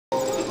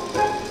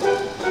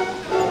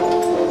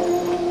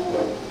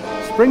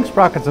Spring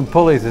Sprockets and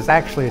Pulleys is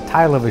actually a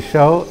title of a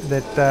show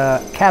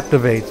that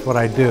captivates what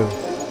I do.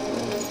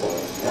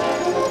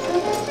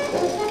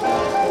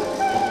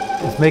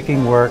 It's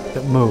making work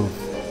that moves,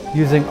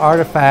 using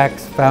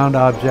artifacts, found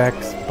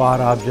objects,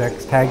 bought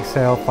objects, tag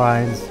sale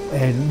finds,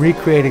 and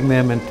recreating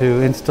them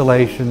into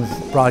installations,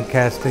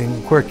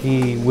 broadcasting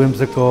quirky,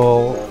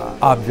 whimsical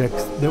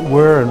objects that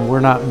were and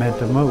were not meant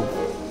to move.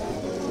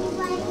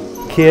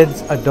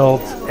 Kids,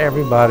 adults,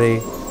 everybody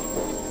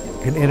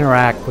can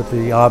interact with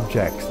the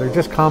objects. They're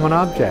just common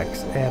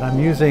objects, and I'm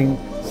using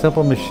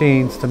simple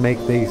machines to make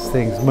these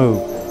things move.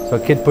 So a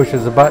kid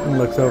pushes a button,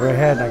 looks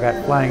overhead, and I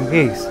got flying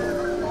geese.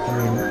 I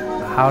mean,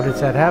 how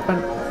does that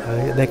happen?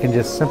 They can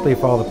just simply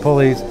follow the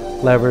pulleys,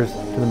 levers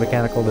to the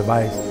mechanical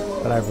device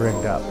that I've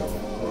rigged up.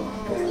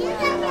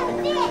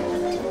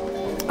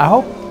 I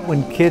hope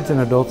when kids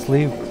and adults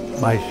leave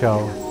my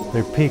show,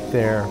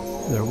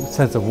 their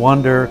sense of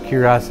wonder,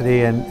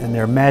 curiosity, and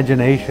their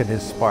imagination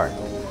is sparked.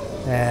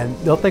 And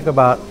they'll think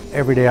about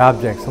everyday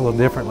objects a little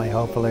differently,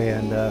 hopefully,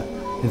 and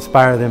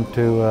inspire them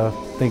to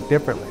think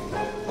differently.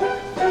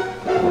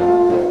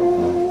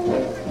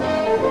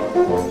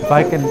 If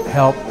I can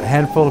help a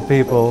handful of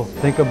people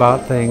think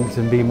about things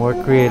and be more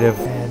creative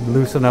and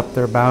loosen up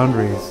their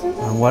boundaries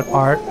on what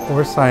art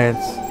or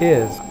science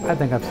is, I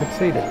think I've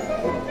succeeded.